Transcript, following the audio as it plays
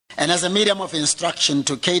and as a medium of instruction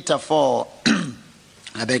to cater for,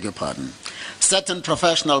 I beg your pardon, certain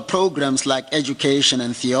professional programs like education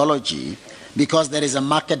and theology, because there is a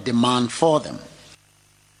market demand for them.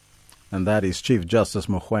 And that is Chief Justice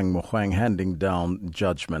Mogoeng handing down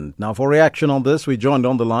judgment. Now, for reaction on this, we joined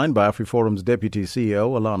on the line by AfriForum's Deputy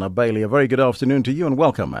CEO, Alana Bailey. A very good afternoon to you and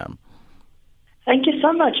welcome, ma'am. Thank you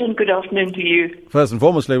so much and good afternoon to you. First and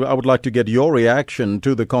foremost, I would like to get your reaction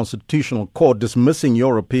to the Constitutional Court dismissing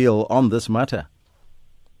your appeal on this matter.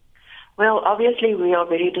 Well, obviously we are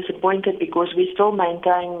very disappointed because we still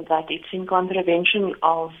maintain that it's in contravention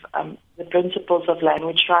of the principles of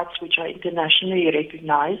language rights, which are internationally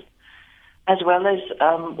recognized, as well as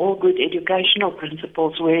all good educational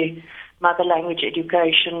principles where mother language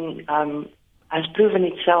education has proven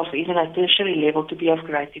itself, even at tertiary level, to be of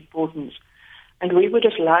great importance. And we would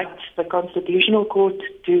have liked the Constitutional Court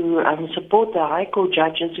to support the High Court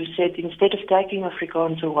judges who said instead of taking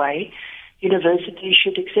Afrikaans away, universities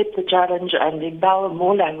should accept the challenge and empower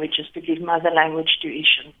more languages to give mother language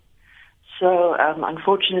tuition. So,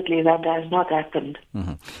 unfortunately, that has not happened.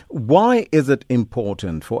 Mm-hmm. Why is it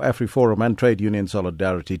important for AfriForum and Trade Union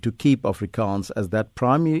Solidarity to keep Afrikaans as that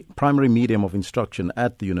primary medium of instruction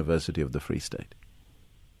at the University of the Free State?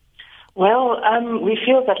 Well, we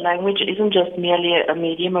feel that language isn't just merely a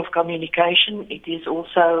medium of communication. It is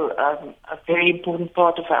also a very important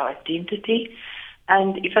part of our identity.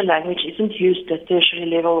 And if a language isn't used at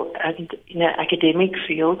tertiary level and in an academic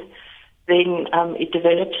field, then it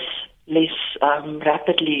develops less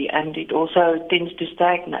rapidly and it also tends to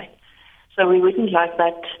stagnate. So we wouldn't like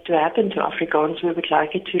that to happen to Afrikaans. We would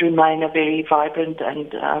like it to remain a very vibrant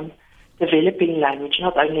and developing language,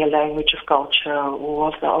 not only a language of culture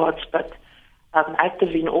or of the arts, but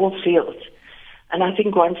active in all fields. And I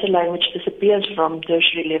think once a language disappears from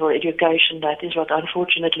tertiary level education, that is what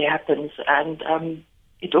unfortunately happens. And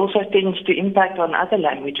it also tends to impact on other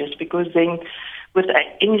languages because then with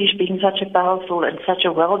English being such a powerful and such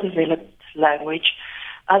a well-developed language,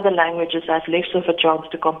 other languages have less of a chance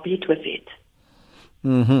to compete with it.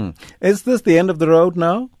 Mm-hmm. Is this the end of the road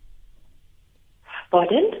now?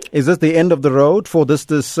 Pardon? Is this the end of the road for this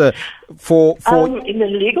in the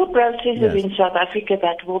legal processes in South Africa,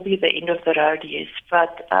 that will be the end of the road, yes.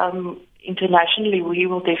 But internationally, we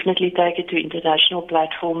will definitely take it to international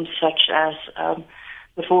platforms such as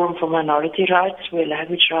the Forum for Minority Rights, where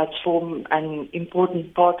language rights form an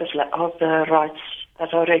important part of the rights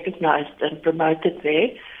that are recognized and promoted there.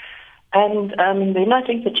 And then I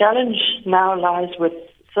think the challenge now lies with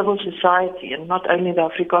civil society, and not only the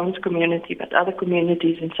Afrikaans community, but other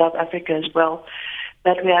communities in South Africa as well,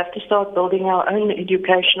 that we have to start building our own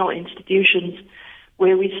educational institutions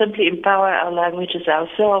where we simply empower our languages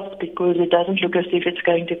ourselves, because it doesn't look as if it's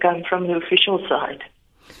going to come from the official side.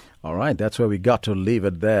 All right, that's where we got to leave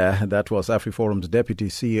it there. That was AfriForum's Deputy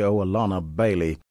CEO, Alana Bailey.